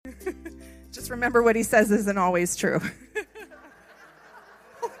Just remember what he says isn't always true.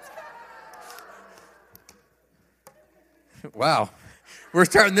 Wow. We're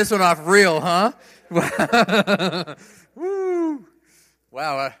starting this one off real, huh? Woo.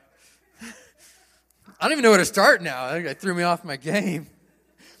 Wow. I don't even know where to start now. It threw me off my game.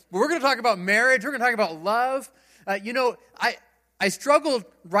 But we're going to talk about marriage. We're going to talk about love. I struggled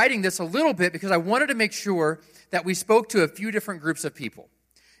writing this a little bit because I wanted to make sure that we spoke to a few different groups of people.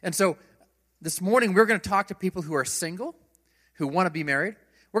 And so this morning, we're going to talk to people who are single, who want to be married.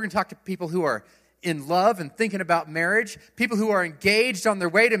 We're going to talk to people who are in love and thinking about marriage, people who are engaged on their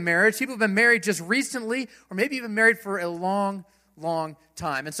way to marriage, people who have been married just recently, or maybe even married for a long, long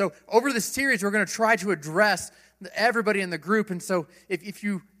time. And so over this series, we're going to try to address everybody in the group. And so if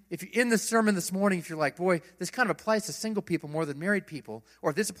you in the sermon this morning, if you're like, boy, this kind of applies to single people more than married people,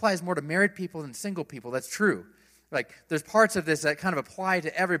 or if this applies more to married people than single people, that's true. Like, there's parts of this that kind of apply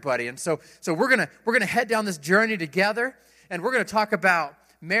to everybody. And so we're gonna head down this journey together, and we're gonna talk about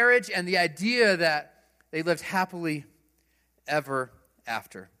marriage and the idea that they lived happily ever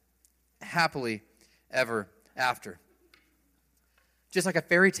after. Happily ever after. Just like a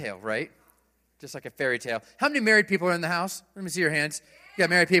fairy tale, right? Just like a fairy tale. How many married people are in the house? Let me see your hands. You got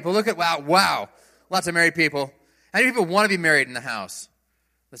married people. Look at, wow. Lots of married people. How many people want to be married in the house?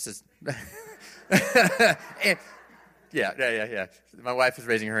 This is... Yeah. My wife is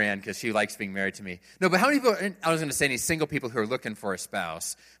raising her hand because she likes being married to me. No, but how many people, I was going to say any single people who are looking for a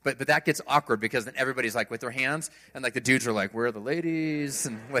spouse, but that gets awkward because then everybody's like with their hands, and like the dudes are like, where are the ladies?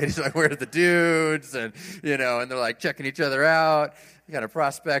 And ladies are like, where are the dudes? And, and they're like checking each other out. You got a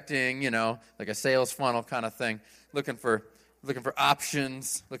prospecting, like a sales funnel kind of thing, looking for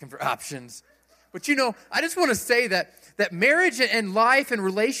options. But I just want to say that marriage and life and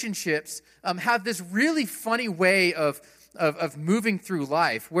relationships have this really funny way of moving through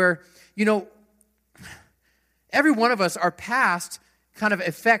life where, every one of us, our past kind of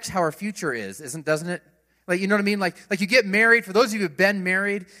affects how our future doesn't it? Like, you know what I mean? Like you get married. For those of you who have been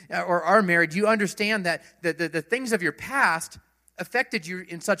married or are married, you understand that the things of your past affected you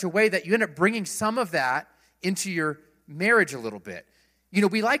in such a way that you end up bringing some of that into your marriage a little bit.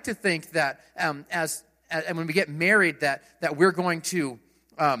 We like to think that and when we get married that we're going to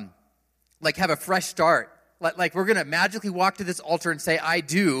have a fresh start. Like we're going to magically walk to this altar and say, I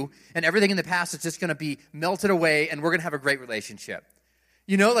do, and everything in the past is just going to be melted away, and we're going to have a great relationship.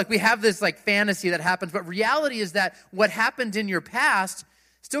 We have this fantasy that happens, but reality is that what happened in your past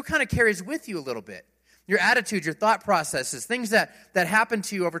still kind of carries with you a little bit. Your attitude, your thought processes, things that happen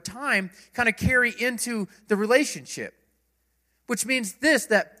to you over time kind of carry into the relationship. Which means this,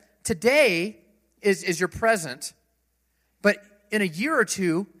 that today is your present, but in a year or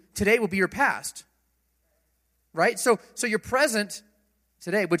two, today will be your past. Right? So your present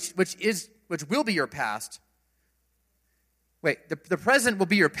today, which will be your past. Wait, the present will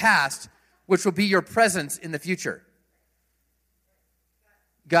be your past, which will be your presence in the future.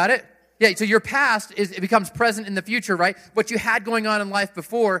 Got it? Yeah, so your past it becomes present in the future, right? What you had going on in life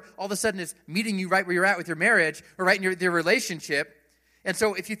before, all of a sudden is meeting you right where you're at with your marriage, or right in your relationship. And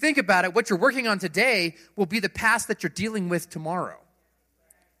so if you think about it, what you're working on today will be the past that you're dealing with tomorrow.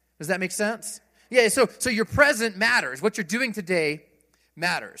 Does that make sense? Yeah, so your present matters. What you're doing today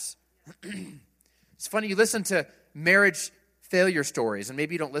matters. It's funny, you listen to marriage failure stories, and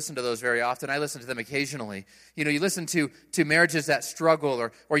maybe you don't listen to those very often. I listen to them occasionally. You listen to marriages that struggle,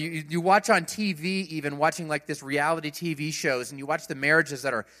 or you watch on TV, even watching like this reality TV shows, and you watch the marriages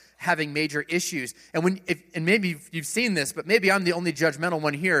that are having major issues. And maybe you've seen this, but maybe I'm the only judgmental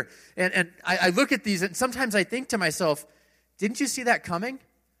one here. And I look at these, and sometimes I think to myself, didn't you see that coming?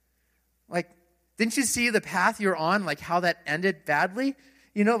 Like, didn't you see the path you're on, like how that ended badly?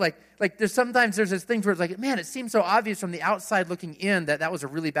 Like there's this thing where it's like, man, it seems so obvious from the outside looking in that was a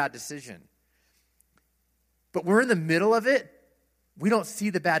really bad decision. But we're in the middle of it. We don't see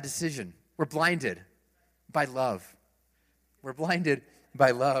the bad decision. We're blinded by love. We're blinded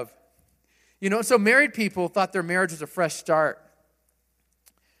by love. So married people thought their marriage was a fresh start.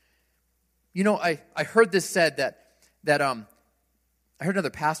 I heard this said that I heard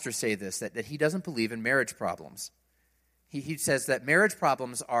another pastor say this, that he doesn't believe in marriage problems. He says that marriage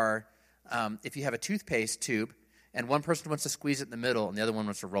problems are if you have a toothpaste tube and one person wants to squeeze it in the middle and the other one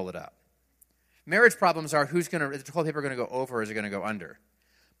wants to roll it up. Marriage problems are is the toilet paper going to go over or is it going to go under?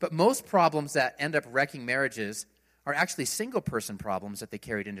 But most problems that end up wrecking marriages are actually single-person problems that they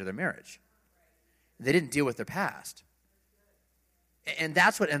carried into their marriage. They didn't deal with their past. And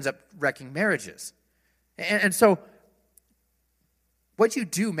that's what ends up wrecking marriages. And so what you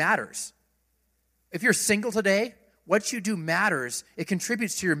do matters. If you're single today, What you do matters. It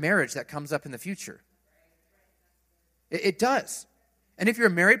contributes to your marriage that comes up in the future. It does. And if you're a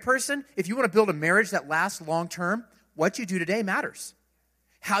married person, if you want to build a marriage that lasts long term, what you do today matters.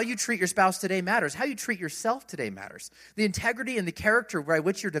 How you treat your spouse today matters. How you treat yourself today matters. The integrity and the character by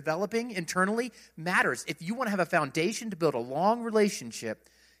which you're developing internally matters. If you want to have a foundation to build a long relationship,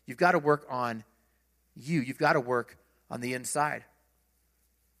 you've got to work on you. You've got to work on the inside.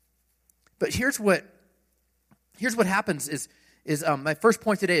 But here's what happens is my first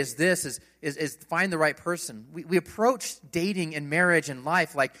point today is this, is find the right person. We approach dating and marriage and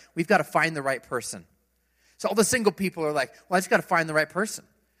life like we've got to find the right person. So all the single people are like, well, I just got to find the right person.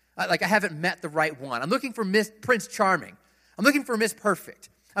 I haven't met the right one. I'm looking for Miss Prince Charming. I'm looking for Miss Perfect.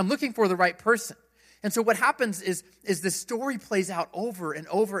 I'm looking for the right person. And so what happens is this story plays out over and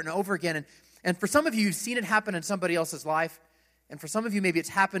over and over again. And for some of you, you've seen it happen in somebody else's life. And for some of you, maybe it's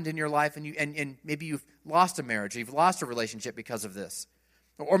happened in your life, and maybe you've lost a marriage, or you've lost a relationship because of this.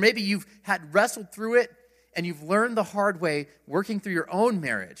 Or maybe you've had wrestled through it, and you've learned the hard way working through your own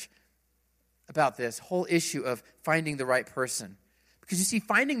marriage about this whole issue of finding the right person. Because you see,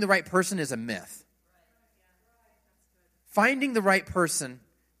 finding the right person is a myth. Finding the right person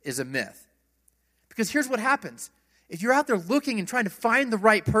is a myth. Because here's what happens. If you're out there looking and trying to find the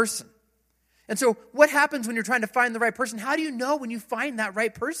right person, and so what happens when you're trying to find the right person? How do you know when you find that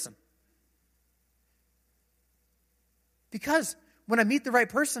right person? Because when I meet the right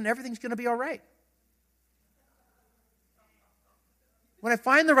person, everything's going to be all right. When I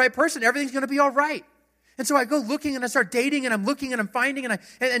find the right person, everything's going to be all right. And so I go looking and I start dating and I'm looking and I'm finding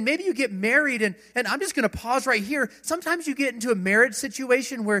and maybe you get married and I'm just going to pause right here. Sometimes you get into a marriage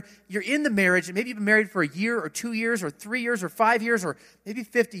situation where you're in the marriage and maybe you've been married for a year or 2 years or 3 years or 5 years or maybe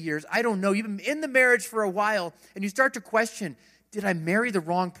 50 years. I don't know. You've been in the marriage for a while and you start to question, did I marry the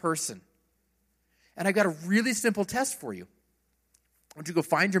wrong person? And I got a really simple test for you. I want you to go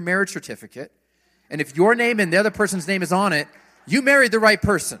find your marriage certificate. And if your name and the other person's name is on it, you married the right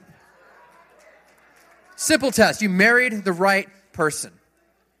person. Simple test. You married the right person.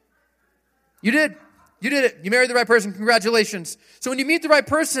 You did. You did it. You married the right person. Congratulations. So when you meet the right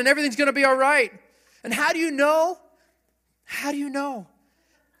person, everything's going to be all right. And how do you know? How do you know?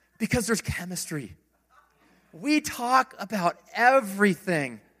 Because there's chemistry. We talk about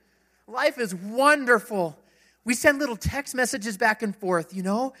everything. Life is wonderful. We send little text messages back and forth, you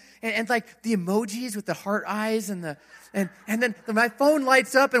know, and like the emojis with the heart eyes and then my phone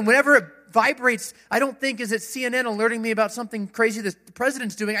lights up and whenever it vibrates, I don't think is it CNN alerting me about something crazy the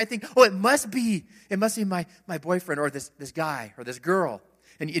president's doing. I think, oh, it must be my boyfriend or this guy or this girl.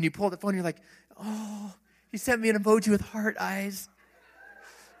 And you pull out the phone and you're like, oh, he sent me an emoji with heart eyes.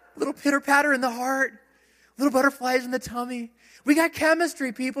 A little pitter patter in the heart, little butterflies in the tummy. We got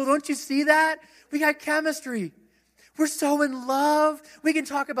chemistry, people. Don't you see that? We got chemistry. We're so in love. We can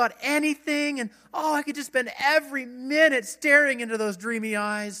talk about anything. And, oh, I could just spend every minute staring into those dreamy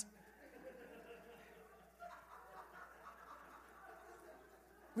eyes.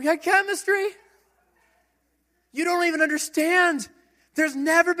 We got chemistry. You don't even understand. There's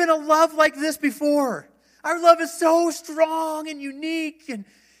never been a love like this before. Our love is so strong and unique and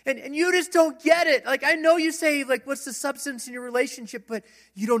you just don't get it. Like, I know you say, like, what's the substance in your relationship? But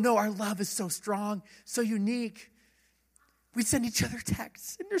you don't know our love is so strong, so unique. We send each other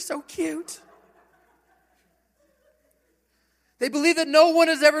texts, and they're so cute. They believe that no one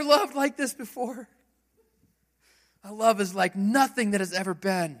has ever loved like this before. Our love is like nothing that has ever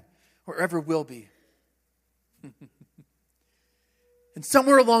been or ever will be. And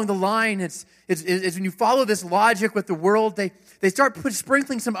somewhere along the line, it's when you follow this logic with the world, they start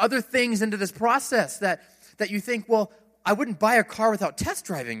sprinkling some other things into this process that you think, well, I wouldn't buy a car without test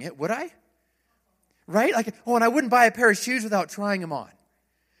driving it, would I? Right? Like, oh, and I wouldn't buy a pair of shoes without trying them on.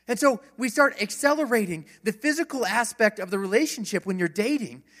 And so we start accelerating the physical aspect of the relationship when you're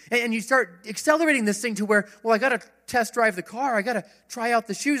dating. And you start accelerating this thing to where, well, I got to test drive the car. I got to try out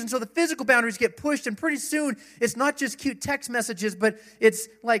the shoes. And so the physical boundaries get pushed. And pretty soon, it's not just cute text messages, but it's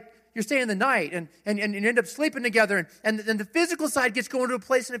like you're staying the night and you end up sleeping together. And the physical side gets going to a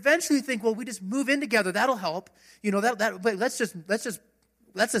place. And eventually you think, well, we just move in together. That'll help. You know, but that's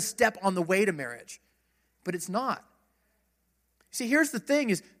a step on the way to marriage. But it's not. See, here's the thing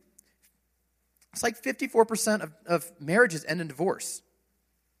is, it's like 54% of marriages end in divorce.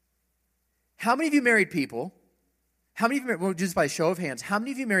 How many of you married people, we'll do this by a show of hands, how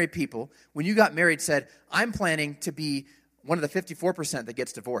many of you married people, when you got married, said, I'm planning to be one of the 54% that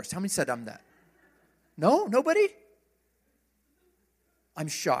gets divorced? How many said I'm that? No? Nobody? I'm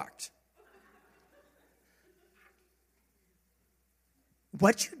shocked.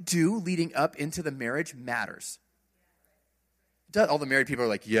 What you do leading up into the marriage matters. All the married people are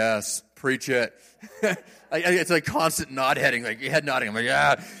like, yes, preach it. It's like constant nod heading, like head nodding. I'm like,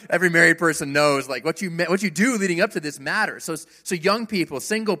 yeah. Every married person knows like what you do leading up to this matters. So young people,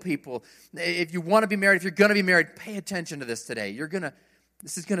 single people, if you want to be married, if you're going to be married, pay attention to this today.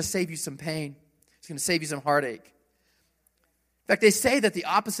 This is going to save you some pain. It's going to save you some heartache. In fact, they say that the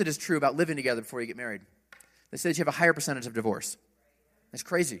opposite is true about living together before you get married. They say that you have a higher percentage of divorce. That's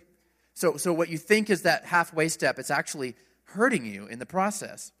crazy. So what you think is that halfway step, it's actually hurting you in the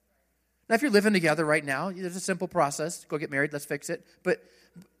process. Now, if you're living together right now, there's a simple process. Go get married, let's fix it. But,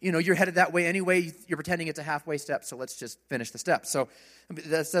 you're headed that way anyway. You're pretending it's a halfway step, so let's just finish the step. So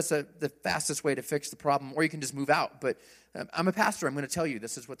that's the fastest way to fix the problem, or you can just move out. But I'm a pastor. I'm going to tell you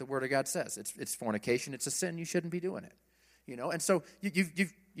this is what the Word of God says. It's fornication. It's a sin. You shouldn't be doing it. And so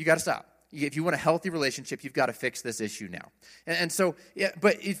you got to stop. If you want a healthy relationship, you've got to fix this issue now. And so, yeah,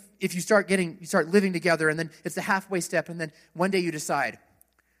 but if you start living together, and then it's the halfway step, and then one day you decide,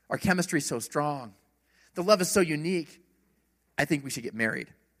 our chemistry is so strong, the love is so unique, I think we should get married.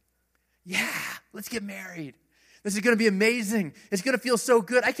 Yeah, let's get married. This is going to be amazing. It's going to feel so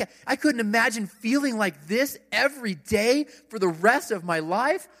good. I couldn't imagine feeling like this every day for the rest of my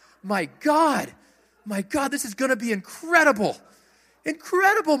life. My God, this is going to be incredible.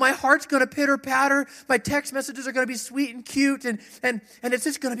 Incredible. My heart's going to pitter-patter. My text messages are going to be sweet and cute. And it's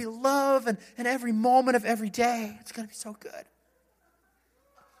just going to be love and every moment of every day. It's going to be so good.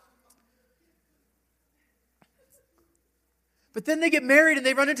 But then they get married and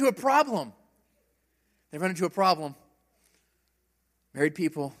they run into a problem. Married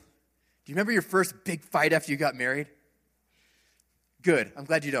people, do you remember your first big fight after you got married? Good. I'm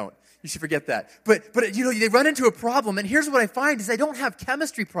glad you don't. You should forget that. But they run into a problem, and here's what I find is they don't have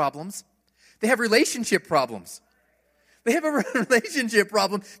chemistry problems. They have relationship problems. They have a relationship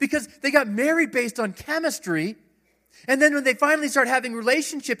problem because they got married based on chemistry, and then when they finally start having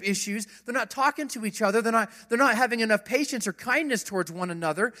relationship issues, they're not talking to each other, they're not having enough patience or kindness towards one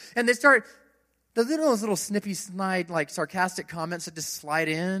another, and they start those little snippy, snide, like sarcastic comments that just slide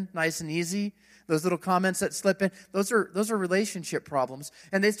in nice and easy. Those little comments that slip in, those are relationship problems.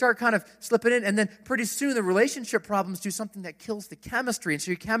 And they start kind of slipping in, and then pretty soon the relationship problems do something that kills the chemistry, and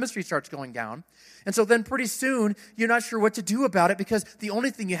so your chemistry starts going down. And so then pretty soon you're not sure what to do about it because the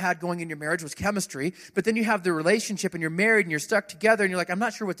only thing you had going in your marriage was chemistry, but then you have the relationship and you're married and you're stuck together and you're like, I'm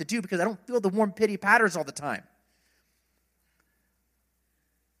not sure what to do because I don't feel the warm pity patters all the time.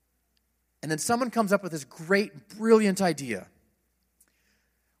 And then someone comes up with this great, brilliant idea.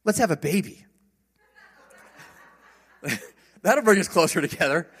 Let's have a baby. That'll bring us closer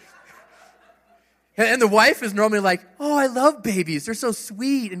together. And the wife is normally like, oh, I love babies. They're so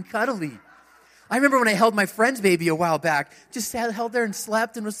sweet and cuddly. I remember when I held my friend's baby a while back, just held there and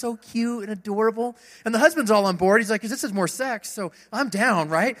slept and was so cute and adorable. And the husband's all on board. He's like, this is more sex, so I'm down,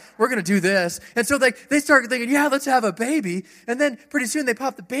 right? We're going to do this. And so they start thinking, yeah, let's have a baby. And then pretty soon they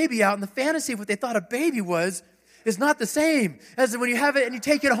pop the baby out, and the fantasy of what they thought a baby was is not the same as when you have it and you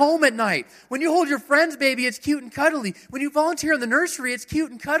take it home at night. When you hold your friend's baby, it's cute and cuddly. When you volunteer in the nursery, it's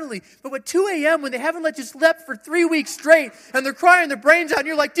cute and cuddly. But at 2 a.m., when they haven't let you sleep for 3 weeks straight, and they're crying their brains out, and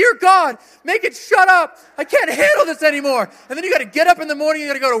you're like, dear God, make it shut up. I can't handle this anymore. And then you got to get up in the morning, you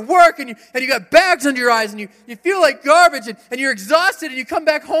got to go to work, and you got bags under your eyes, and you feel like garbage, and you're exhausted, and you come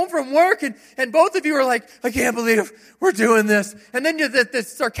back home from work, and both of you are like, I can't believe we're doing this. And then the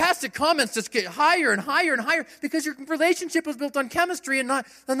sarcastic comments just get higher and higher and higher because your relationship was built on chemistry and not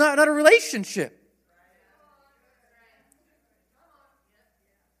a relationship.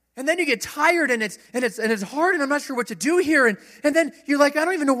 And then you get tired and it's hard and I'm not sure what to do here. And then you're like, I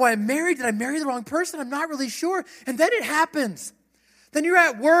don't even know why I'm married. Did I marry the wrong person? I'm not really sure. And then it happens. Then you're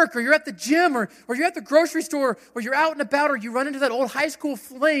at work or you're at the gym or you're at the grocery store or you're out and about or you run into that old high school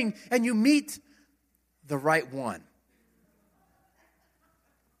fling and you meet the right one.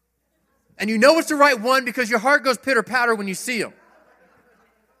 And you know it's the right one because your heart goes pitter-patter when you see him.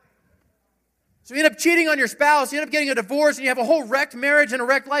 So you end up cheating on your spouse, you end up getting a divorce, and you have a whole wrecked marriage and a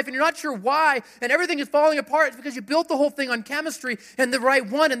wrecked life, and you're not sure why, and everything is falling apart. It's because you built the whole thing on chemistry and the right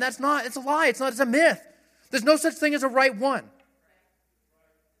one, and it's a lie. It's a myth. There's no such thing as a right one.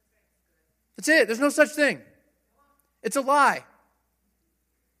 That's it. There's no such thing. It's a lie.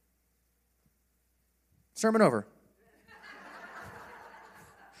 Sermon over.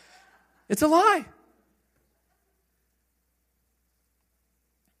 It's a lie.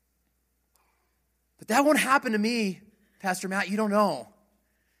 But that won't happen to me, Pastor Matt. You don't know.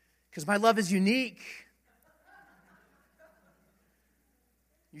 Because my love is unique.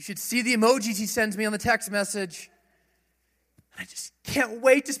 You should see the emojis he sends me on the text message. I just can't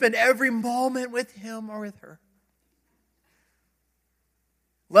wait to spend every moment with him or with her.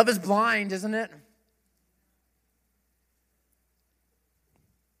 Love is blind, isn't it?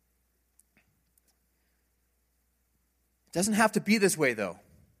 It doesn't have to be this way, though.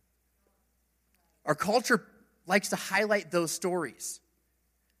 Our culture likes to highlight those stories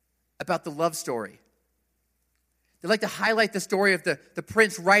about the love story. They like to highlight the story of the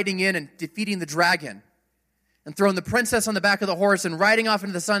prince riding in and defeating the dragon and throwing the princess on the back of the horse and riding off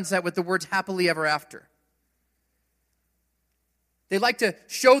into the sunset with the words happily ever after. They like to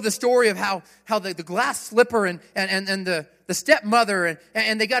show the story of how the glass slipper and the stepmother,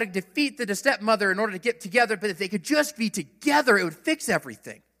 and they got to defeat the stepmother in order to get together, but if they could just be together, it would fix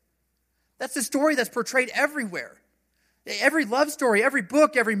everything. That's the story that's portrayed everywhere. Every love story, every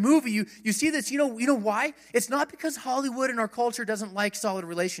book, every movie, you see this. You know why? It's not because Hollywood and our culture doesn't like solid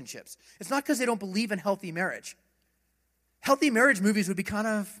relationships. It's not because they don't believe in healthy marriage. Healthy marriage movies would be kind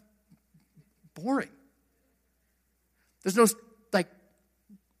of boring. There's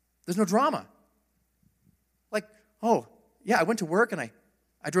no drama. Like, oh, yeah, I went to work and I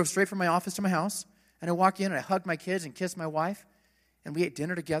drove straight from my office to my house, and I walk in and I hugged my kids and kissed my wife, and we ate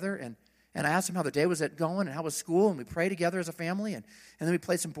dinner together, and I asked them how their day was going and how was school, and we prayed together as a family, and then we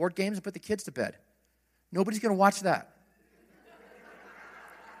played some board games and put the kids to bed. Nobody's going to watch that.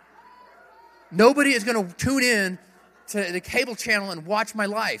 Nobody is going to tune in to the cable channel and watch my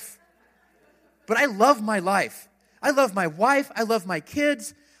life. But I love my life. I love my wife. I love my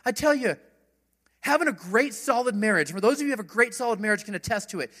kids. I tell you, having a great, solid marriage, for those of you who have a great, solid marriage can attest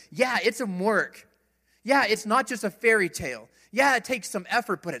to it. Yeah, it's some work. Yeah, it's not just a fairy tale. Yeah, it takes some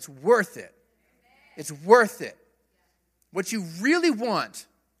effort, but it's worth it. It's worth it. What you really want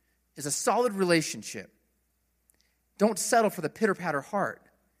is a solid relationship. Don't settle for the pitter-patter heart.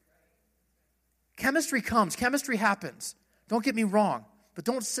 Chemistry comes. Chemistry happens. Don't get me wrong. But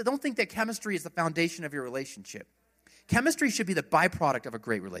don't think that chemistry is the foundation of your relationship. Chemistry should be the byproduct of a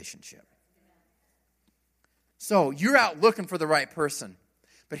great relationship. So you're out looking for the right person.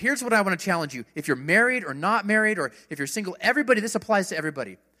 But here's what I want to challenge you. If you're married or not married, or if you're single, everybody, this applies to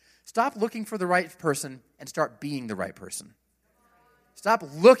everybody. Stop looking for the right person and start being the right person. Stop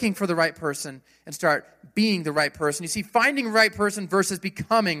looking for the right person and start being the right person. You see, finding the right person versus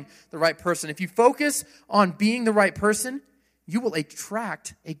becoming the right person. If you focus on being the right person, you will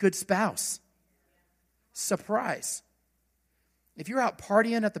attract a good spouse. Surprise. If you're out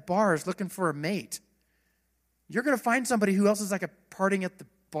partying at the bars looking for a mate, you're going to find somebody who else is like a partying at the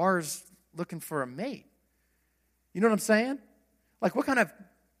bars looking for a mate. You know what I'm saying? Like, what kind of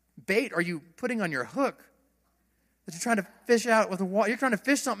bait are you putting on your hook that you're trying to fish out with the water? You're trying to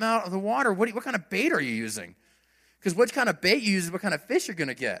fish something out of the water. What kind of bait are you using? Because what kind of bait you use is what kind of fish you're going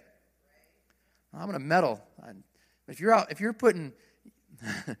to get. I'm going to meddle. If you're putting...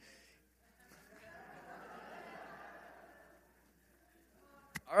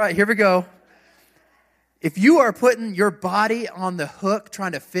 All right, here we go. If you are putting your body on the hook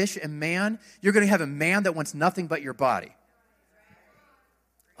trying to fish a man, you're going to have a man that wants nothing but your body.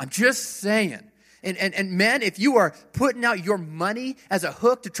 I'm just saying. And men, if you are putting out your money as a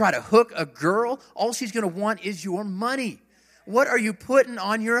hook to try to hook a girl, all she's going to want is your money. What are you putting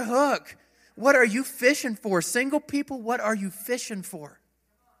on your hook? What are you fishing for? Single people, what are you fishing for?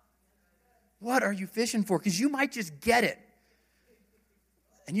 What are you fishing for? Because you might just get it.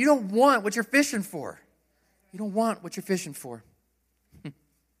 And you don't want what you're fishing for. You don't want what you're fishing for.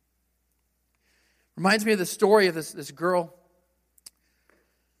 Reminds me of the story of this girl.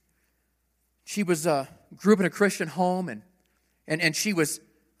 She was grew up in a Christian home, and she was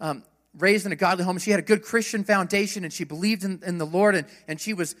raised in a godly home. She had a good Christian foundation, and she believed in the Lord, and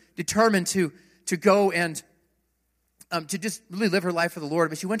she was determined to go and to just really live her life for the Lord.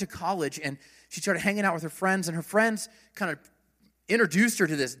 But she went to college, and she started hanging out with her friends, and her friends kind of introduced her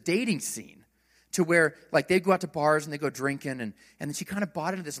to this dating scene to where, like, they'd go out to bars and they'd go drinking, and then she kind of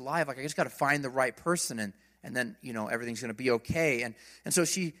bought into this lie of, like, I just got to find the right person, and then, you know, everything's going to be okay. And so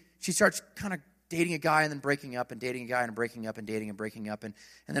she starts kind of dating a guy and then breaking up, and dating a guy and breaking up, and dating and breaking up. And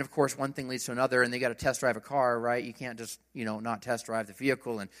then, of course, one thing leads to another, and they got to test drive a car, right? You can't just, not test drive the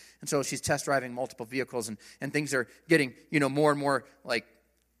vehicle. And so she's test driving multiple vehicles, and things are getting, more and more, like,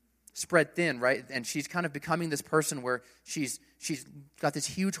 spread thin, right? And she's kind of becoming this person where she's got this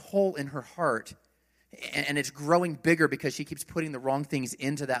huge hole in her heart, and it's growing bigger because she keeps putting the wrong things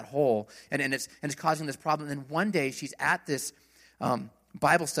into that hole, and it's causing this problem. And then one day she's at this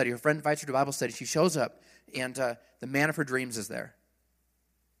Bible study. Her friend invites her to a Bible study. She shows up, and the man of her dreams is there.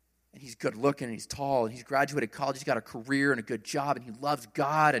 And he's good looking, and he's tall, and he's graduated college. He's got a career and a good job, and he loves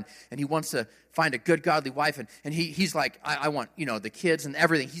God, and he wants to find a good godly wife. And he's like, I want, the kids and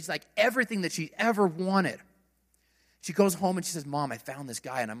everything. He's like everything that she ever wanted. She goes home and she says, Mom, I found this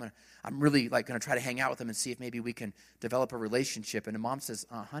guy, and I'm really like going to try to hang out with him and see if maybe we can develop a relationship. And the mom says,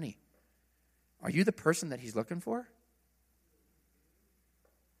 honey, are you the person that he's looking for?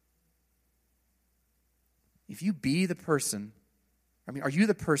 If you be the person, are you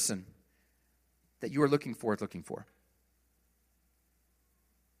the person that you are looking for?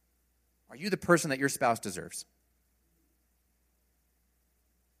 Are you the person that your spouse deserves?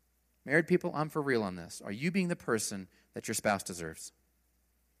 Married people, I'm for real on this. Are you being the person that your spouse deserves?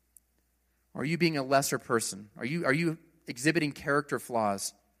 Are you being a lesser person? Are you exhibiting character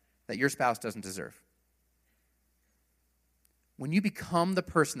flaws that your spouse doesn't deserve? When you become the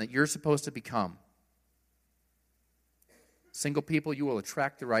person that you're supposed to become, single people, you will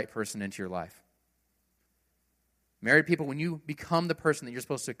attract the right person into your life. Married people, when you become the person that you're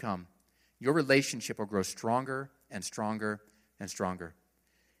supposed to become, your relationship will grow stronger and stronger and stronger.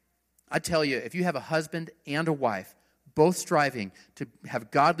 I tell you, if you have a husband and a wife, both striving to have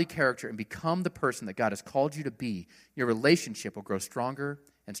godly character and become the person that God has called you to be, your relationship will grow stronger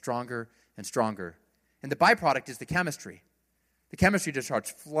and stronger and stronger. And the byproduct is the chemistry. The chemistry just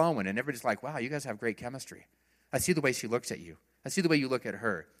starts flowing, and everybody's like, wow, you guys have great chemistry. I see the way she looks at you. I see the way you look at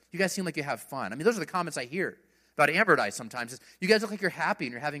her. You guys seem like you have fun. I mean, those are the comments I hear about Amber and I sometimes. Is, you guys look like you're happy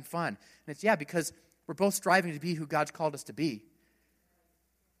and you're having fun. And it's, yeah, because we're both striving to be who God's called us to be.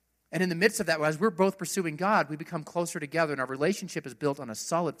 And in the midst of that, as we're both pursuing God, we become closer together, and our relationship is built on a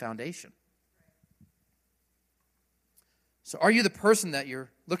solid foundation. So are you the person that you're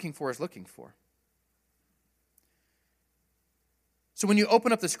looking for? So when you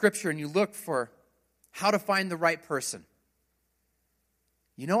open up the Scripture and you look for how to find the right person,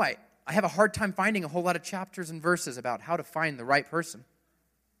 you know, I have a hard time finding a whole lot of chapters and verses about how to find the right person.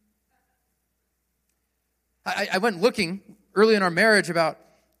 I went looking early in our marriage about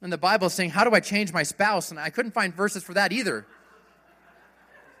in the Bible saying, how do I change my spouse? And I couldn't find verses for that either.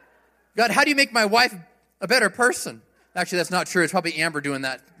 God, how do you make my wife a better person? Actually, that's not true. It's probably Amber doing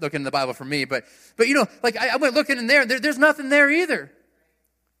that, looking in the Bible for me. But you know, like I went looking in there's nothing there either.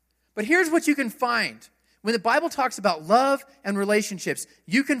 But here's what you can find. When the Bible talks about love and relationships,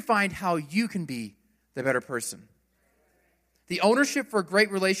 you can find how you can be the better person. The ownership for a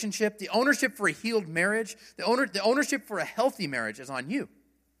great relationship, the ownership for a healed marriage, the ownership for a healthy marriage is on you.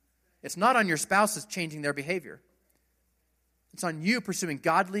 It's not on your spouses changing their behavior. It's on you pursuing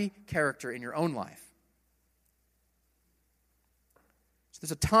godly character in your own life. So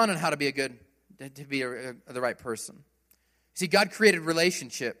there's a ton on how to be the right person. See, God created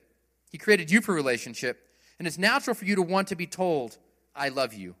relationship. He created you for relationship, and it's natural for you to want to be told, I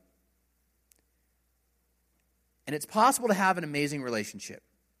love you. And it's possible to have an amazing relationship.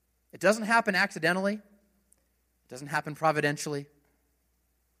 It doesn't happen accidentally. It doesn't happen providentially.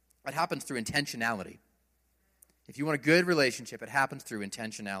 It happens through intentionality. If you want a good relationship, it happens through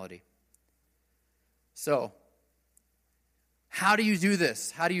intentionality. So, how do you do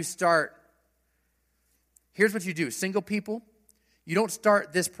this? How do you start? Here's what you do. Single people, you don't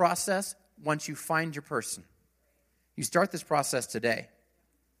start this process once you find your person. You start this process today.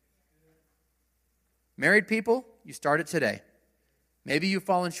 Married people, you start it today. Maybe you've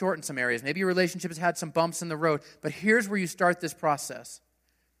fallen short in some areas. Maybe your relationship has had some bumps in the road. But here's where you start this process.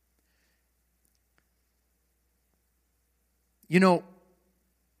 You know,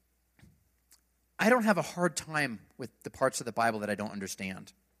 I don't have a hard time with the parts of the Bible that I don't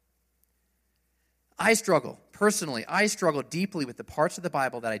understand. I struggle deeply with the parts of the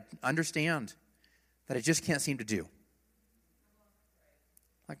Bible that I understand that I just can't seem to do.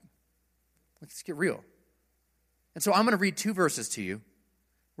 Like, let's get real. And so I'm going to read 2 verses to you.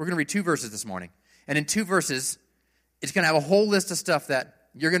 We're going to read 2 verses this morning. And in 2 verses, it's going to have a whole list of stuff that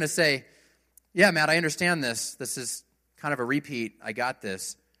you're going to say, yeah, Matt, I understand this. This is kind of a repeat. I got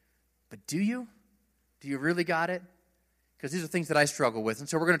this. But do you? Do you really got it? Because these are things that I struggle with. And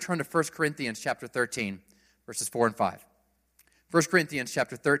so we're going to turn to 1 Corinthians chapter 13, verses 4 and 5. 1 Corinthians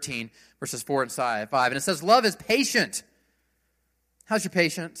chapter 13, verses 4 and 5. And it says, love is patient. How's your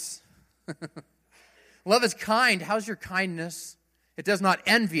patience? Love is kind. How's your kindness? It does not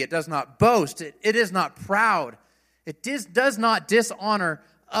envy. It does not boast. It is not proud. It does not dishonor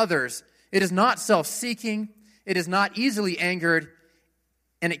others. It is not self-seeking. It is not easily angered.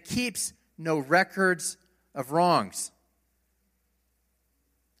 And it keeps no records of wrongs.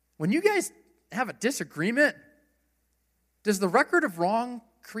 When you guys have a disagreement, does the record of wrong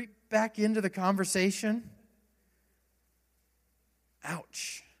creep back into the conversation?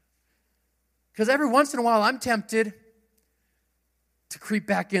 Ouch. Because every once in a while I'm tempted to creep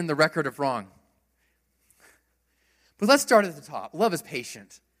back in the record of wrong. But let's start at the top. Love is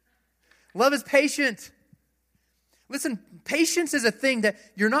patient. Love is patient. Listen, patience is a thing that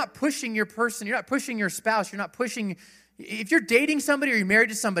you're not pushing your person, you're not pushing your spouse, you're not pushing. If you're dating somebody or you're married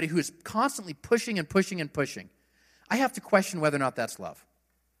to somebody who is constantly pushing and pushing and pushing, I have to question whether or not that's love.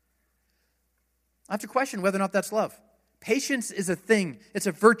 I have to question whether or not that's love. Patience is a thing. It's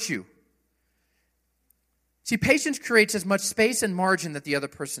a virtue. See, patience creates as much space and margin that the other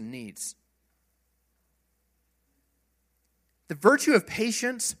person needs. The virtue of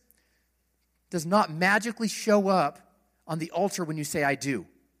patience does not magically show up on the altar when you say, I do.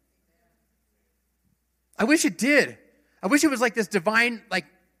 I wish it did. I wish it was like this divine, like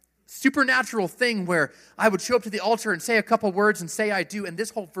supernatural thing where I would show up to the altar and say a couple words and say, I do, and this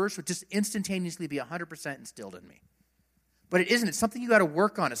whole verse would just instantaneously be 100% instilled in me. But it isn't. It's something you got to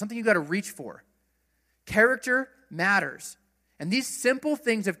work on. It's something you got to reach for. Character matters. And these simple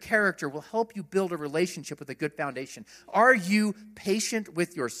things of character will help you build a relationship with a good foundation. Are you patient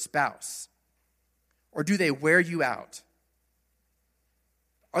with your spouse? Or do they wear you out?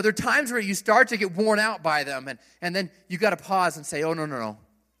 Are there times where you start to get worn out by them and then you got to pause and say, oh, no,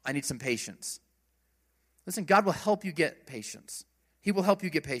 I need some patience. Listen, God will help you get patience. He will help you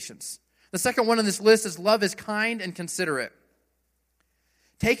get patience. The second one on this list is love is kind and considerate.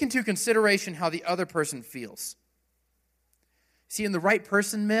 Take into consideration how the other person feels. See, in the right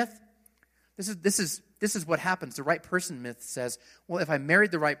person myth, this is what happens. The right person myth says, well, if I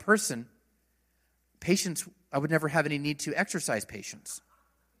married the right person, patience, I would never have any need to exercise patience.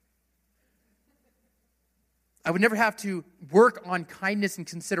 I would never have to work on kindness and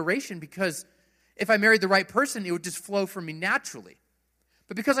consideration because if I married the right person, it would just flow from me naturally.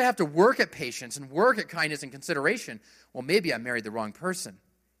 But because I have to work at patience and work at kindness and consideration, well, maybe I married the wrong person.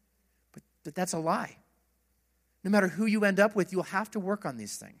 But that's a lie. No matter who you end up with, you'll have to work on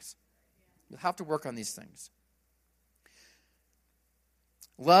these things. You'll have to work on these things.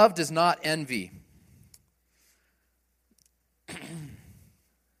 Love does not envy.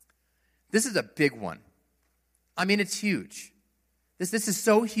 This is a big one. I mean, it's huge. This is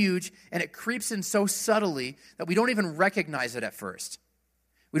so huge, and it creeps in so subtly that we don't even recognize it at first.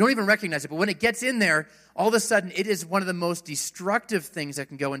 We don't even recognize it, but when it gets in there, all of a sudden, it is one of the most destructive things that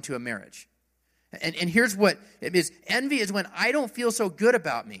can go into a marriage. And here's what it is. Envy is when I don't feel so good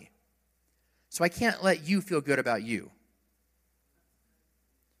about me, so I can't let you feel good about you.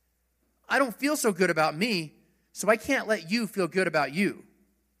 I don't feel so good about me, so I can't let you feel good about you.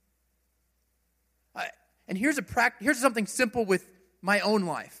 And here's something simple with my own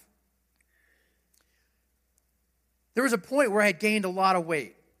life. There was a point where I had gained a lot of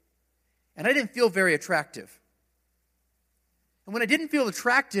weight, and I didn't feel very attractive. And when I didn't feel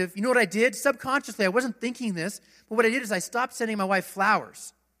attractive, you know what I did? Subconsciously, I wasn't thinking this, but what I did is I stopped sending my wife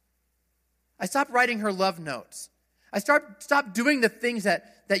flowers. I stopped writing her love notes. I stopped doing the things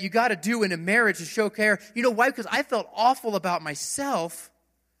that you got to do in a marriage to show care. You know why? Because I felt awful about myself,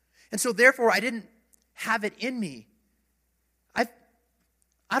 and so therefore I didn't have it in me.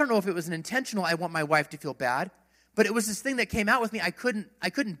 I don't know if it was an intentional, I want my wife to feel bad, but it was this thing that came out with me. I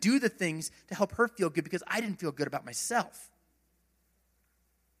couldn't do the things to help her feel good because I didn't feel good about myself.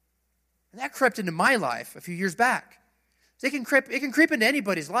 And that crept into my life a few years back. So it can creep into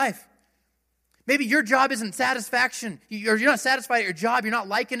anybody's life. Maybe your job isn't satisfaction. You're not satisfied at your job. You're not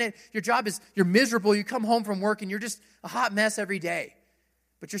liking it. You're miserable. You come home from work and you're just a hot mess every day.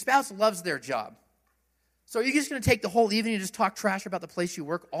 But your spouse loves their job. So are you just going to take the whole evening and just talk trash about the place you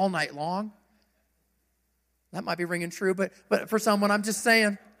work all night long? That might be ringing true, but for someone, I'm just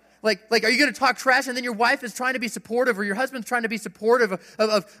saying. Like, are you going to talk trash and then your wife is trying to be supportive or your husband's trying to be supportive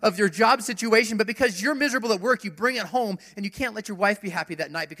of your job situation, but because you're miserable at work, you bring it home and you can't let your wife be happy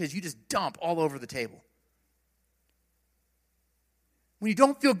that night because you just dump all over the table. When you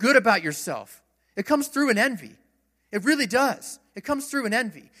don't feel good about yourself, it comes through in envy. It really does. It comes through in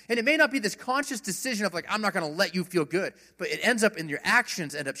envy. And it may not be this conscious decision of like, I'm not going to let you feel good, but it ends up in your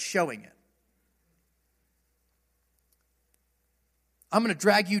actions end up showing it. I'm going to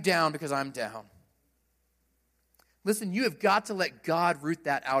drag you down because I'm down. Listen, you have got to let God root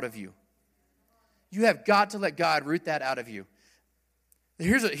that out of you. You have got to let God root that out of you. I'm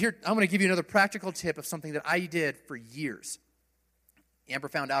going to give you another practical tip of something that I did for years. Amber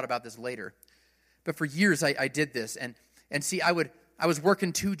found out about this later. But for years I did this. And see, I was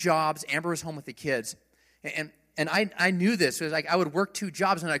working 2 jobs. Amber was home with the kids. And I knew this. It was like I would work 2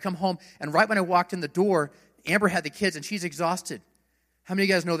 jobs and I'd come home. And right when I walked in the door, Amber had the kids and she's exhausted. How many of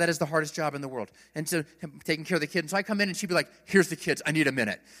you guys know that is the hardest job in the world? And so taking care of the kids. And so I come in and she'd be like, here's the kids. I need a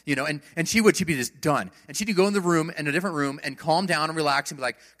minute. And she'd be just done. And she'd go in the room, in a different room, and calm down and relax and be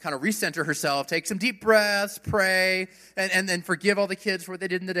like, kind of recenter herself, take some deep breaths, pray, and then forgive all the kids for what they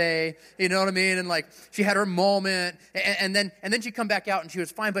did in the day. You know what I mean? And like she had her moment. And then she'd come back out and she was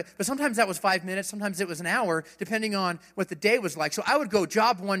fine. But sometimes that was 5 minutes. Sometimes it was an hour, depending on what the day was like. So I would go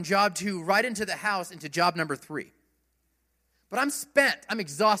job 1, job 2, right into the house, into job number 3. But I'm spent. I'm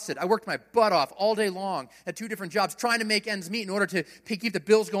exhausted. I worked my butt off all day long at 2 different jobs trying to make ends meet in order to keep the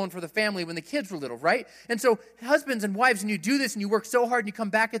bills going for the family when the kids were little, right? And so husbands and wives, and you do this and you work so hard and you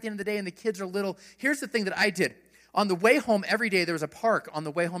come back at the end of the day and the kids are little. Here's the thing that I did. On the way home every day, there was a park on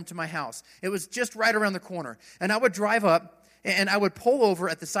the way home to my house. It was just right around the corner. And I would drive up and I would pull over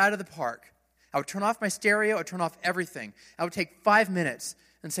at the side of the park. I would turn off my stereo. I would turn off everything. I would take 5 minutes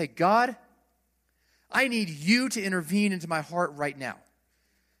and say, God, I need you to intervene into my heart right now.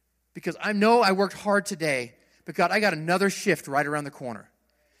 Because I know I worked hard today, but God, I got another shift right around the corner.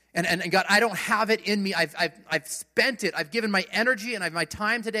 And God, I don't have it in me. I've spent it. I've given my energy and my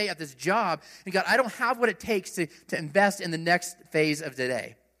time today at this job. And God, I don't have what it takes to invest in the next phase of the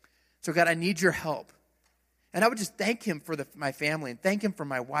day. So God, I need your help. And I would just thank him for my family and thank him for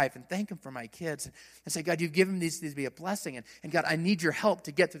my wife and thank him for my kids and say, God, you've given these to be a blessing. And God, I need your help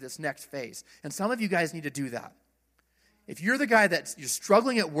to get through this next phase. And some of you guys need to do that. If you're the guy you're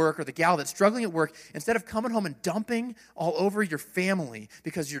struggling at work or the gal that's struggling at work, instead of coming home and dumping all over your family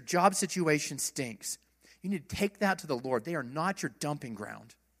because your job situation stinks, you need to take that to the Lord. They are not your dumping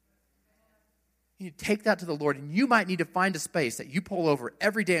ground. You need to take that to the Lord. And you might need to find a space that you pull over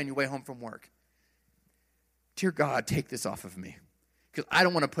every day on your way home from work. Dear God, take this off of me because I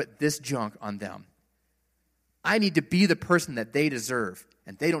don't want to put this junk on them. I need to be the person that they deserve,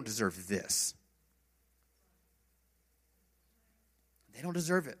 and they don't deserve this. They don't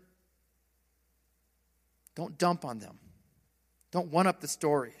deserve it. Don't dump on them. Don't one-up the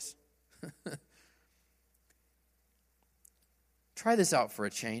stories. Try this out for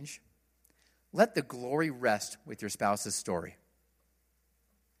a change. Let the glory rest with your spouse's story.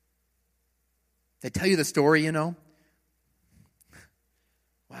 They tell you the story, wow,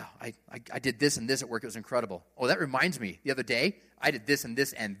 I did this and this at work. It was incredible. Oh, that reminds me. The other day, I did this and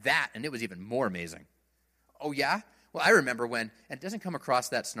this and that, and it was even more amazing. Oh, yeah? Well, I remember when, and it doesn't come across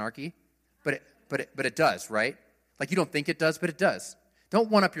that snarky, but it does, right? Like you don't think it does, but it does.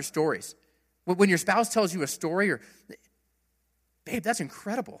 Don't one up your stories. When your spouse tells you a story, or, babe, that's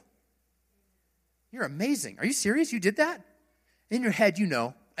incredible. You're amazing. Are you serious? You did that? In your head,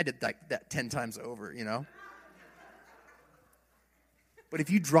 I did that 10 times over, But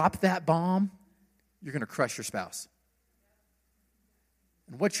if you drop that bomb, you're going to crush your spouse.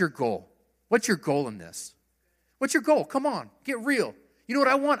 And what's your goal? What's your goal in this? What's your goal? Come on, get real. You know what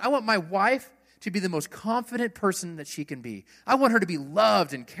I want? I want my wife to be the most confident person that she can be. I want her to be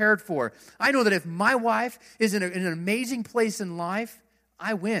loved and cared for. I know that if my wife is in an amazing place in life,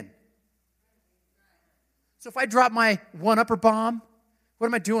 I win. So if I drop my one-upper bomb, what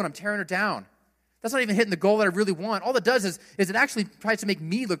am I doing? I'm tearing her down. That's not even hitting the goal that I really want. All it does is it actually tries to make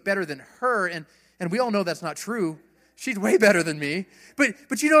me look better than her, and we all know that's not true. She's way better than me.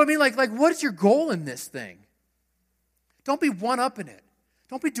 But you know what I mean? Like what's your goal in this thing? Don't be one-upping it.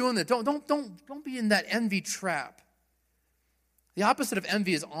 Don't be doing that. Don't be in that envy trap. The opposite of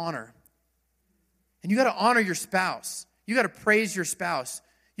envy is honor. And you got to honor your spouse. You got to praise your spouse.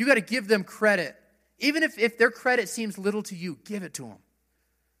 You got to give them credit. Even if their credit seems little to you, give it to them.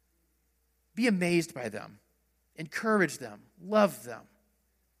 Be amazed by them. Encourage them. Love them.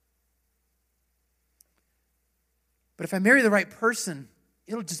 But if I marry the right person,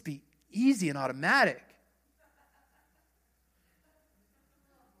 it'll just be easy and automatic.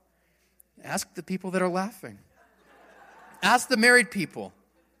 Ask the people that are laughing. Ask the married people.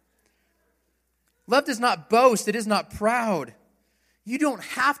 Love does not boast. It is not proud. You don't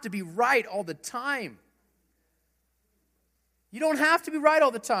have to be right all the time. You don't have to be right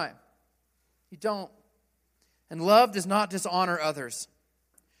all the time. You don't. And love does not dishonor others.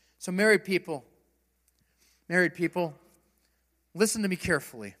 So married people, listen to me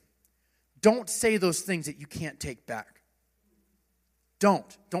carefully. Don't say those things that you can't take back.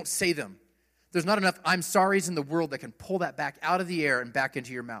 Don't say them. There's not enough I'm sorries in the world that can pull that back out of the air and back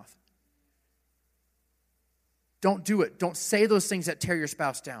into your mouth. Don't do it. Don't say those things that tear your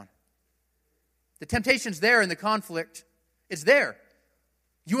spouse down. The temptation's there in the conflict. It's there.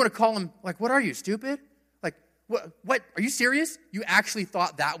 You want to call him, like, what are you, stupid? Like, what? Are you serious? You actually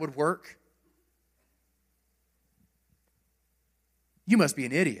thought that would work? You must be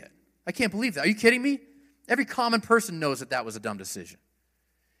an idiot. I can't believe that. Are you kidding me? Every common person knows that was a dumb decision.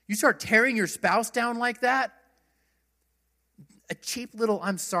 You start tearing your spouse down like that, a cheap little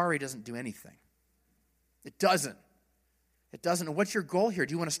 "I'm sorry" doesn't do anything. It doesn't. It doesn't. And what's your goal here?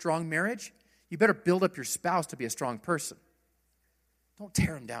 Do you want a strong marriage? You better build up your spouse to be a strong person. Don't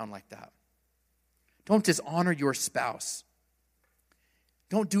tear them down like that. Don't dishonor your spouse.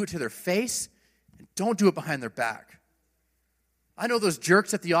 Don't do it to their face, and don't do it behind their back. I know those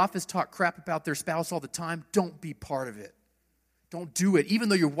jerks at the office talk crap about their spouse all the time. Don't be part of it. Don't do it. Even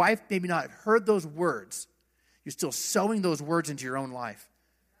though your wife maybe not have heard those words, you're still sowing those words into your own life.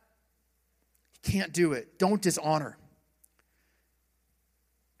 You can't do it. Don't dishonor.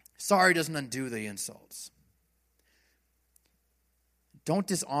 Sorry doesn't undo the insults. Don't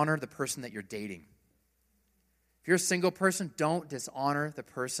dishonor the person that you're dating. If you're a single person, don't dishonor the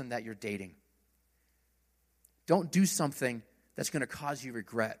person that you're dating. Don't do something that's going to cause you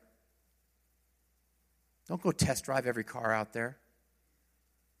regret. Don't go test drive every car out there.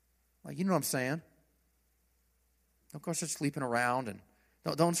 Like, you know what I'm saying? Don't go start sleeping around and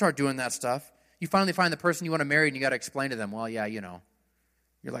don't start doing that stuff. You finally find the person you want to marry and you got to explain to them, well, yeah, you know,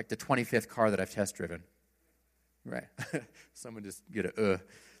 you're like the 25th car that I've test driven. Right. Someone just get a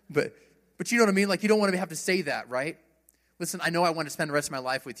But you know what I mean? Like, you don't want to have to say that, right? Listen, I know I want to spend the rest of my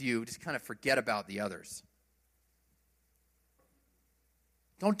life with you. Just kind of forget about the others.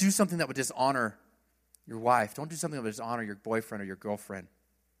 Don't do something that would dishonor your wife. Don't do something that would dishonor your boyfriend or your girlfriend.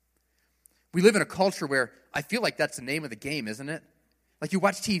 We live in a culture where I feel like that's the name of the game, isn't it? Like, you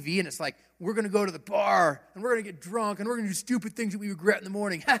watch TV and it's like, we're going to go to the bar and we're going to get drunk and we're going to do stupid things that we regret in the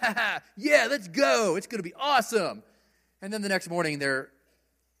morning. Ha ha ha. Yeah, let's go. It's going to be awesome. And then the next morning they're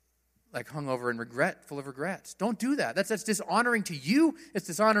like hungover and full of regrets. Don't do that. That's dishonoring to you. It's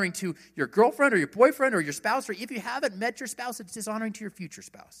dishonoring to your girlfriend or your boyfriend or your spouse. Or if you haven't met your spouse, it's dishonoring to your future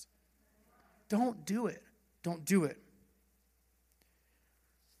spouse. Don't do it. Don't do it.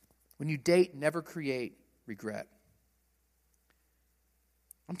 When you date, never create regret.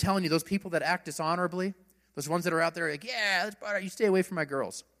 I'm telling you, those people that act dishonorably, those ones that are out there like, yeah, let's party. You stay away from my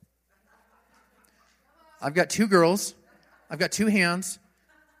girls. I've got 2 girls. I've got 2 hands.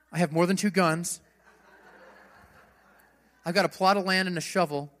 I have more than 2 guns. I've got a plot of land and a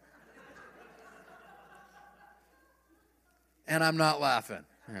shovel. And I'm not laughing.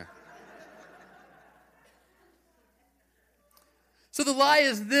 Yeah. So the lie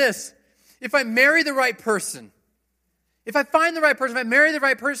is this. If I marry the right person, if I find the right person, if I marry the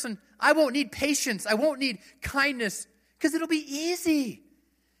right person, I won't need patience. I won't need kindness because it'll be easy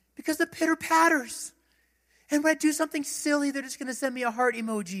because the pitter-patters. And when I do something silly, they're just going to send me a heart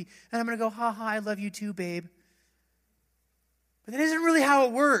emoji. And I'm going to go, ha ha, I love you too, babe. But that isn't really how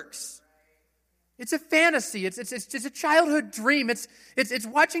it works. It's a fantasy. It's a childhood dream. It's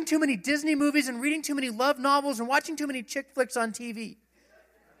watching too many Disney movies and reading too many love novels and watching too many chick flicks on TV.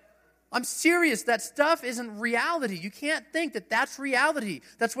 I'm serious. That stuff isn't reality. You can't think that that's reality.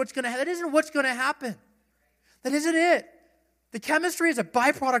 That's what's going to happen. That isn't what's going to happen. That isn't it. The chemistry is a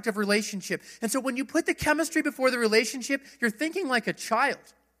byproduct of relationship. And so when you put the chemistry before the relationship, you're thinking like a child.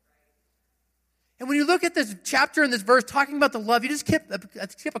 And when you look at this chapter and this verse talking about the love, you just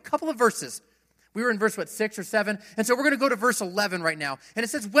skip a couple of verses. We were in verse, 6 or 7? And so we're going to go to verse 11 right now. And it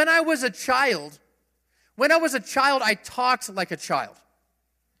says, when I was a child, I talked like a child.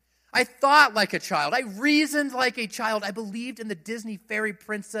 I thought like a child. I reasoned like a child. I believed in the Disney fairy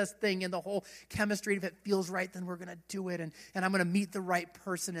princess thing and the whole chemistry. If it feels right, then we're going to do it. And I'm going to meet the right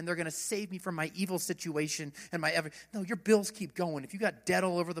person, and they're going to save me from my evil situation. No, your bills keep going. If you got debt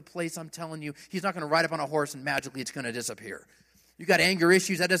all over the place, I'm telling you, he's not going to ride up on a horse and magically it's going to disappear. You got anger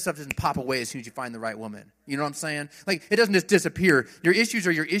issues, that stuff doesn't pop away as soon as you find the right woman. You know what I'm saying? Like, it doesn't just disappear. Your issues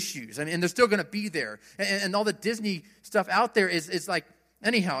are your issues, and they're still going to be there. And all the Disney stuff out there is like,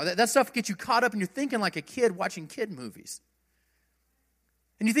 anyhow, that stuff gets you caught up and you're thinking like a kid watching kid movies.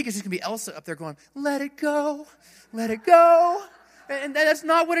 And you think it's just going to be Elsa up there going, let it go, let it go. And that's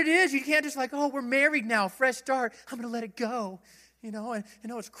not what it is. You can't just like, oh, we're married now, fresh start. I'm going to let it go. You know, and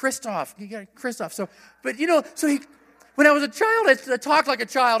it's Kristoff. You got Kristoff. When I was a child, I talked like a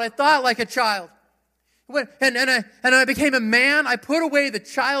child. I thought like a child. And I became a man. I put away the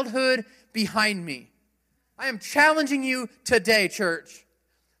childhood behind me. I am challenging you today, church.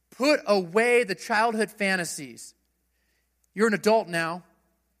 Put away the childhood fantasies. You're an adult now.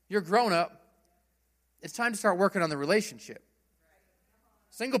 You're grown up. It's time to start working on the relationship.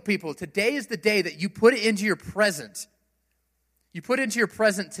 Single people, today is the day that you put it into your present. You put into your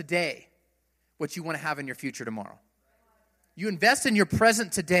present today what you want to have in your future tomorrow. You invest in your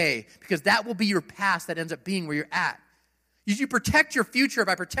present today because that will be your past that ends up being where you're at. You protect your future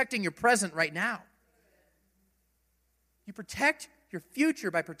by protecting your present right now. You protect your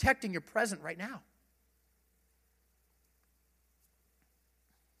future by protecting your present right now.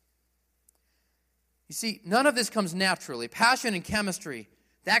 You see, none of this comes naturally. Passion and chemistry,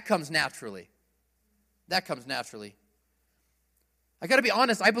 that comes naturally. That comes naturally. I got to be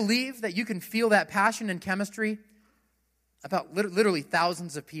honest, I believe that you can feel that passion and chemistry about literally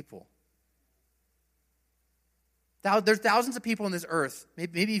thousands of people. There's thousands of people on this earth,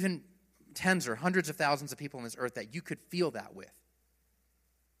 maybe even tens or hundreds of thousands of people on this earth that you could feel that with.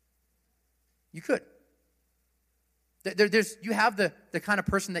 You could. You have the kind of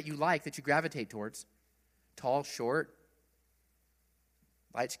person that you like, that you gravitate towards. Tall, short,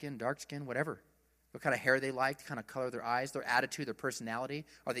 light skin, dark skin, whatever. What kind of hair they like, the kind of color of their eyes, their attitude, their personality.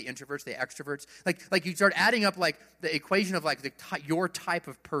 Are they introverts, are they extroverts? Like you start adding up like the equation of like your type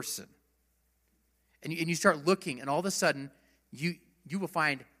of person. And you start looking, and all of a sudden, you will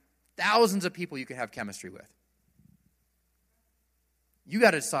find thousands of people you can have chemistry with. You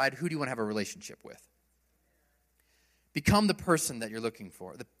got to decide, who do you want to have a relationship with? Become the person that you're looking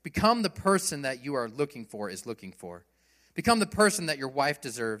for. Become the person that you are looking for is looking for. Become the person that your wife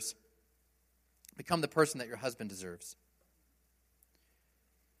deserves. Become the person that your husband deserves.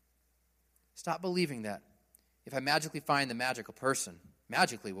 Stop believing that if I magically find the magical person,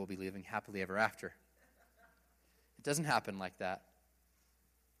 magically we'll be living happily ever after. It doesn't happen like that.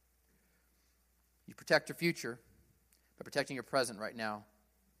 You protect your future by protecting your present right now.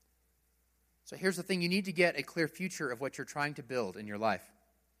 So here's the thing. You need to get a clear future of what you're trying to build in your life.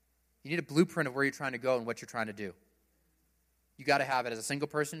 You need a blueprint of where you're trying to go and what you're trying to do. You got to have it as a single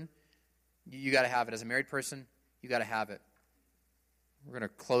person. You got to have it as a married person. You got to have it. We're going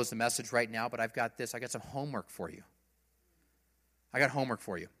to close the message right now, but I've got this. I got some homework for you. I got homework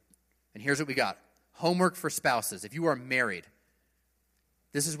for you. And here's what we got. Homework for spouses. If you are married,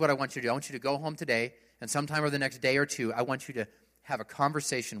 this is what I want you to do. I want you to go home today, and sometime over the next day or two, I want you to have a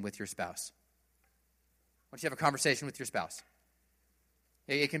conversation with your spouse. I want you to have a conversation with your spouse.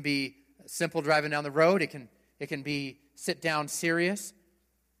 It can be simple driving down the road. It can be sit down serious.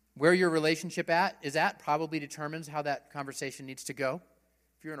 Where your relationship is at probably determines how that conversation needs to go.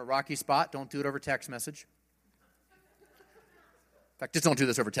 If you're in a rocky spot, don't do it over text message. In fact, just don't do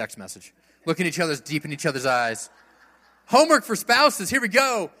this over text message. Looking deep in each other's eyes. Homework for spouses. Here we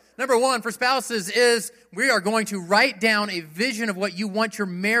go. Number 1 for spouses is we are going to write down a vision of what you want your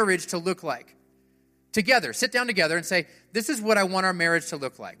marriage to look like. Together. Sit down together and say, this is what I want our marriage to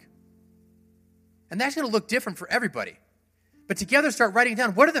look like. And that's going to look different for everybody. But together start writing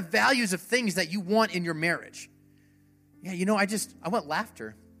down, what are the values of things that you want in your marriage? Yeah, I want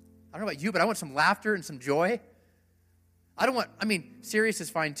laughter. I don't know about you, but I want some laughter and some joy. Serious is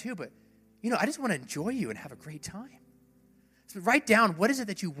fine too, but, I just want to enjoy you and have a great time. So write down, what is it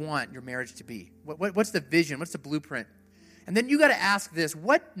that you want your marriage to be? What's the vision? What's the blueprint? And then you got to ask this,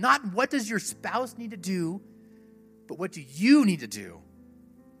 not what does your spouse need to do, but what do you need to do?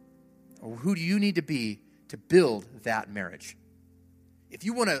 Or who do you need to be to build that marriage? If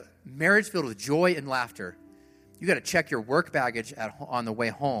you want a marriage filled with joy and laughter, you got to check your work baggage on the way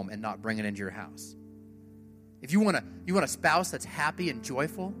home and not bring it into your house. If you want a spouse that's happy and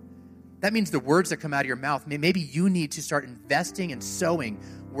joyful, that means the words that come out of your mouth, maybe you need to start investing and sowing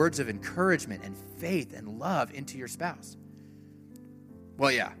words of encouragement and faith and love into your spouse.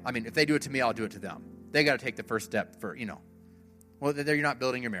 Well, yeah, if they do it to me, I'll do it to them. They got to take the first step Well, you're not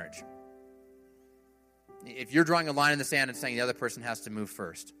building your marriage. If you're drawing a line in the sand and saying the other person has to move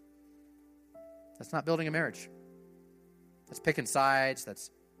first, that's not building a marriage. That's picking sides. That's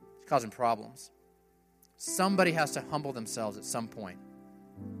causing problems. Somebody has to humble themselves at some point.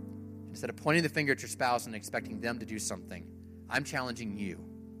 Instead of pointing the finger at your spouse and expecting them to do something, I'm challenging you.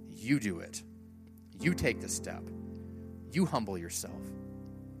 You do it. You take the step. You humble yourself.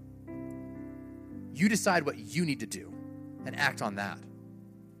 You decide what you need to do and act on that.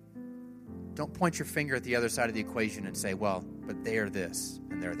 Don't point your finger at the other side of the equation and say, well, but they are this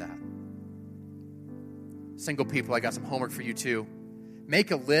and they're that. Single people, I got some homework for you too.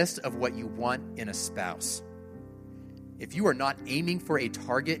 Make a list of what you want in a spouse. If you are not aiming for a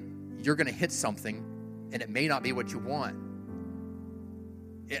target, you're going to hit something and it may not be what you want.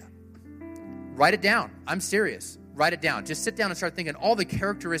 Yeah. Write it down. I'm serious. Write it down. Just sit down and start thinking all the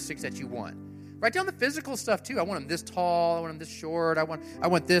characteristics that you want. Write down the physical stuff too. I want him this tall. I want him this short. I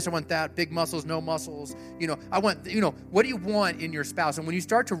want this. I want that. Big muscles, no muscles. What do you want in your spouse? And when you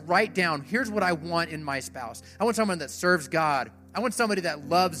start to write down, here's what I want in my spouse. I want someone that serves God. I want somebody that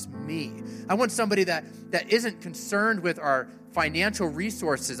loves me. I want somebody that isn't concerned with our financial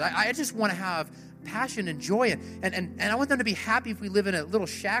resources. I just want to have passion and joy. And I want them to be happy if we live in a little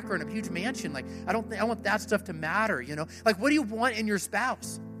shack or in a huge mansion. Like, I want that stuff to matter, you know? Like, what do you want in your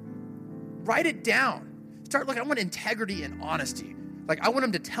spouse? Write it down. I want integrity and honesty. Like, I want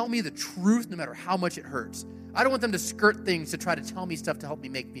them to tell me the truth no matter how much it hurts. I don't want them to skirt things to try to tell me stuff to help me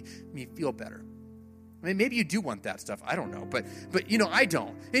make me feel better. I mean, maybe you do want that stuff. I don't know. But I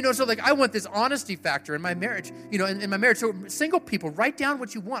don't. So like, I want this honesty factor in my marriage, in my marriage. So single people, write down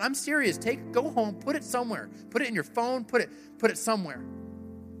what you want. I'm serious. Go home, put it somewhere. Put it in your phone, put it somewhere.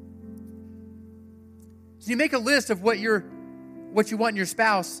 So you make a list of what you want in your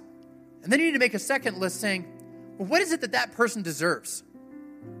spouse, and then you need to make a second list saying, well, what is it that person deserves?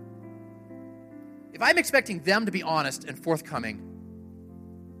 If I'm expecting them to be honest and forthcoming,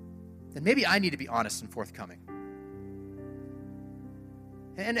 then maybe I need to be honest and forthcoming.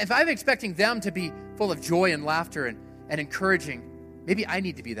 And if I'm expecting them to be full of joy and laughter and encouraging, maybe I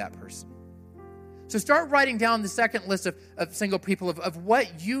need to be that person. So start writing down the second list of single people of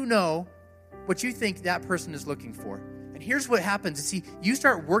what you know, what you think that person is looking for. And here's what happens. See, you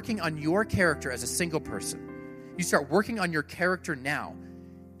start working on your character as a single person. You start working on your character now.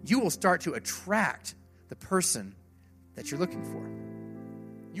 You will start to attract the person that you're looking for.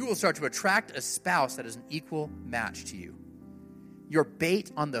 You will start to attract a spouse that is an equal match to you. Your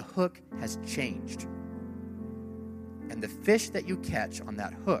bait on the hook has changed. And the fish that you catch on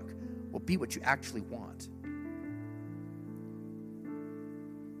that hook will be what you actually want.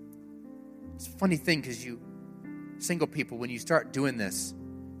 It's a funny thing because you single people, when you start doing this,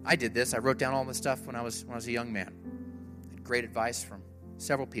 I did this. I wrote down all this stuff when I was a young man. I had great advice from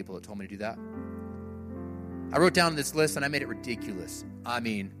several people that told me to do that. I wrote down this list and I made it ridiculous. I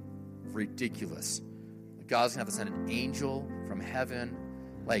mean, ridiculous. God's going to have to send an angel from heaven.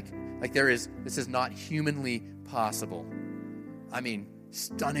 Like this is not humanly possible. I mean,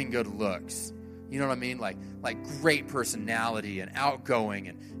 stunning good looks. You know what I mean? Like great personality and outgoing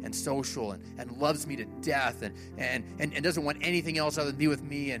and social and loves me to death and doesn't want anything else other than be with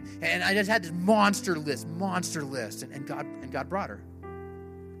me. And I just had this monster list. And God brought her.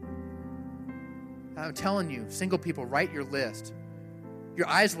 I'm telling you, single people, write your list. Your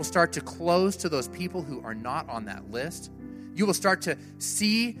eyes will start to close to those people who are not on that list. You will start to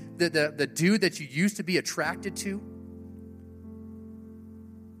see the dude that you used to be attracted to.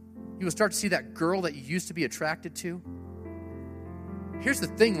 You will start to see that girl that you used to be attracted to. Here's the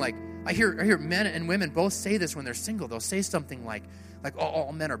thing, like, I hear men and women both say this when they're single. They'll say something like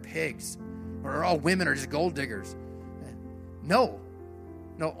all men are pigs, or all women are just gold diggers. No,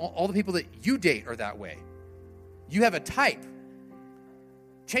 all the people that you date are that way. You have a type.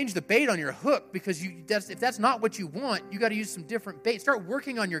 Change the bait on your hook, because if that's not what you want, you got to use some different bait. Start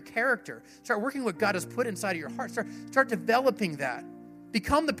working on your character. Start working what God has put inside of your heart. Start developing that.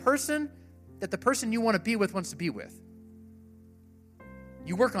 Become the person that the person you want to be with wants to be with.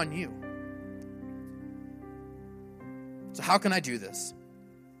 You work on you. So how can I do this?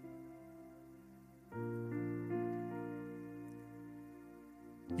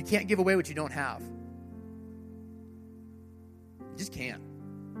 You can't give away what you don't have. You just can't.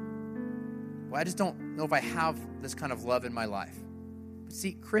 Well, I just don't know if I have this kind of love in my life. But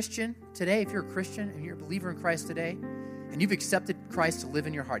see, Christian, today, if you're a Christian and you're a believer in Christ today, and you've accepted Christ to live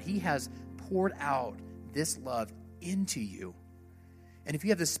in your heart, He has poured out this love into you. And if you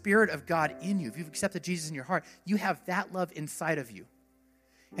have the Spirit of God in you, if you've accepted Jesus in your heart, you have that love inside of you.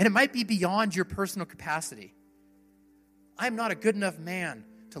 And it might be beyond your personal capacity. I'm not a good enough man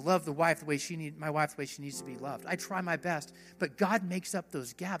to love my wife the way she needs to be loved. I try my best, but God makes up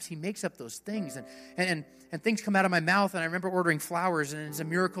those gaps. He makes up those things, and things come out of my mouth. And I remember ordering flowers, and it's a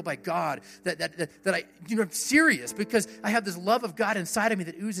miracle by God that I'm serious, because I have this love of God inside of me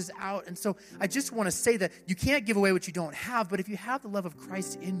that oozes out. And so I just want to say that you can't give away what you don't have, but if you have the love of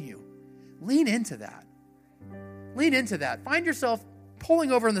Christ in you, lean into that. Lean into that. Find yourself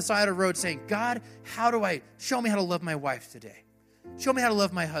pulling over on the side of the road saying, God, show me how to love my wife today. Show me how to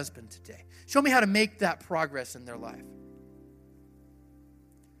love my husband today. Show me how to make that progress in their life.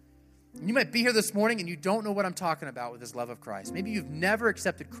 You might be here this morning and you don't know what I'm talking about with this love of Christ. Maybe you've never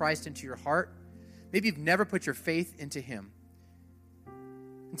accepted Christ into your heart. Maybe you've never put your faith into Him.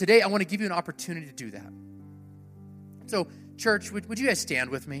 And today I want to give you an opportunity to do that. So, church, would you guys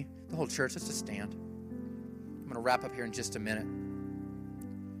stand with me? The whole church, let's just stand. I'm going to wrap up here in just a minute.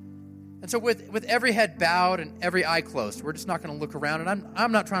 And so with every head bowed and every eye closed, we're just not going to look around. And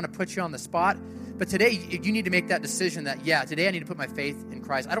I'm not trying to put you on the spot, but today you need to make that decision that, today I need to put my faith in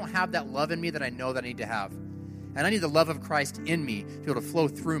Christ. I don't have that love in me that I know that I need to have. And I need the love of Christ in me to be able to flow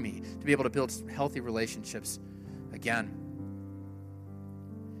through me, to be able to build healthy relationships again.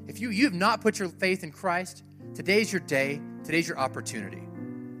 If you have not put your faith in Christ, today's your day. Today's your opportunity.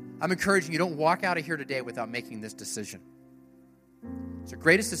 I'm encouraging you, don't walk out of here today without making this decision. It's the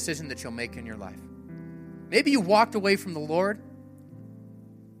greatest decision that you'll make in your life. Maybe you walked away from the Lord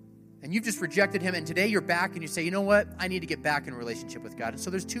and you've just rejected him, and today you're back and you say, you know what? I need to get back in a relationship with God. And so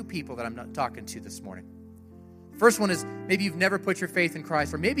there's two people that I'm not talking to this morning. First one is maybe you've never put your faith in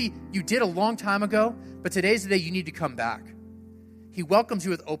Christ, or maybe you did a long time ago, but today's the day you need to come back. He welcomes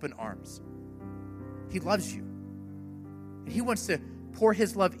you with open arms. He loves you. And he wants to pour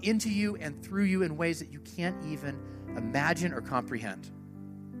his love into you and through you in ways that you can't even imagine or comprehend.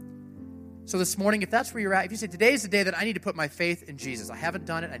 So this morning, if that's where you're at, if you say, today is the day that I need to put my faith in Jesus, I haven't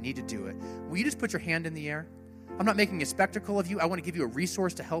done it, I need to do it, will you just put your hand in the air? I'm not making a spectacle of you. I want to give you a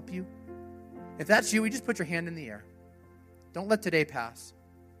resource to help you. If that's you, just put your hand in the air. Don't let today pass.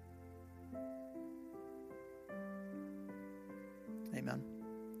 Amen.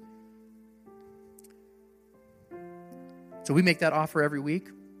 So we make that offer every week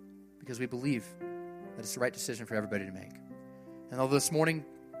because we believe that it's the right decision for everybody to make. And although this morning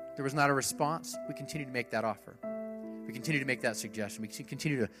there was not a response, we continue to make that offer. We continue to make that suggestion. We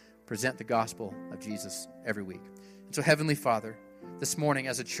continue to present the gospel of Jesus every week. And so, Heavenly Father, this morning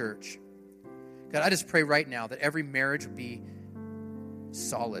as a church, God, I just pray right now that every marriage would be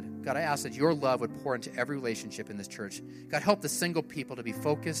solid. God, I ask that your love would pour into every relationship in this church. God, help the single people to be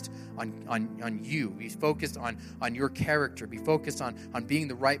focused on you, be focused on your character, be focused on being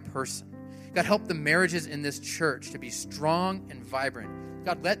the right person. God, help the marriages in this church to be strong and vibrant.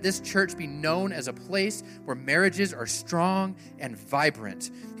 God, let this church be known as a place where marriages are strong and vibrant.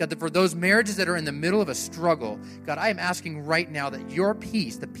 God, for those marriages that are in the middle of a struggle, God, I am asking right now that your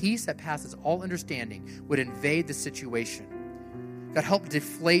peace, the peace that passes all understanding, would invade the situation. God, help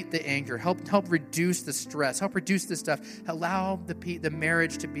deflate the anger. Help reduce the stress. Help reduce this stuff. Allow the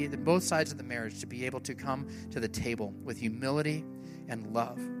marriage to be, both sides of the marriage to be able to come to the table with humility and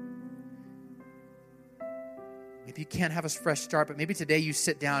love. Maybe you can't have a fresh start, but maybe today you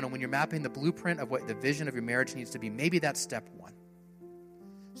sit down and when you're mapping the blueprint of what the vision of your marriage needs to be, maybe that's step one.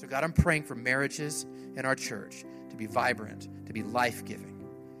 So God, I'm praying for marriages in our church to be vibrant, to be life-giving.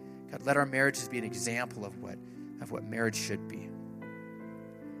 God, let our marriages be an example of what marriage should be.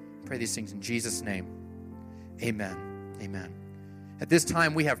 I pray these things in Jesus' name. Amen. Amen. At this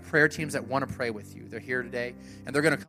time, we have prayer teams that want to pray with you. They're here today, and they're going to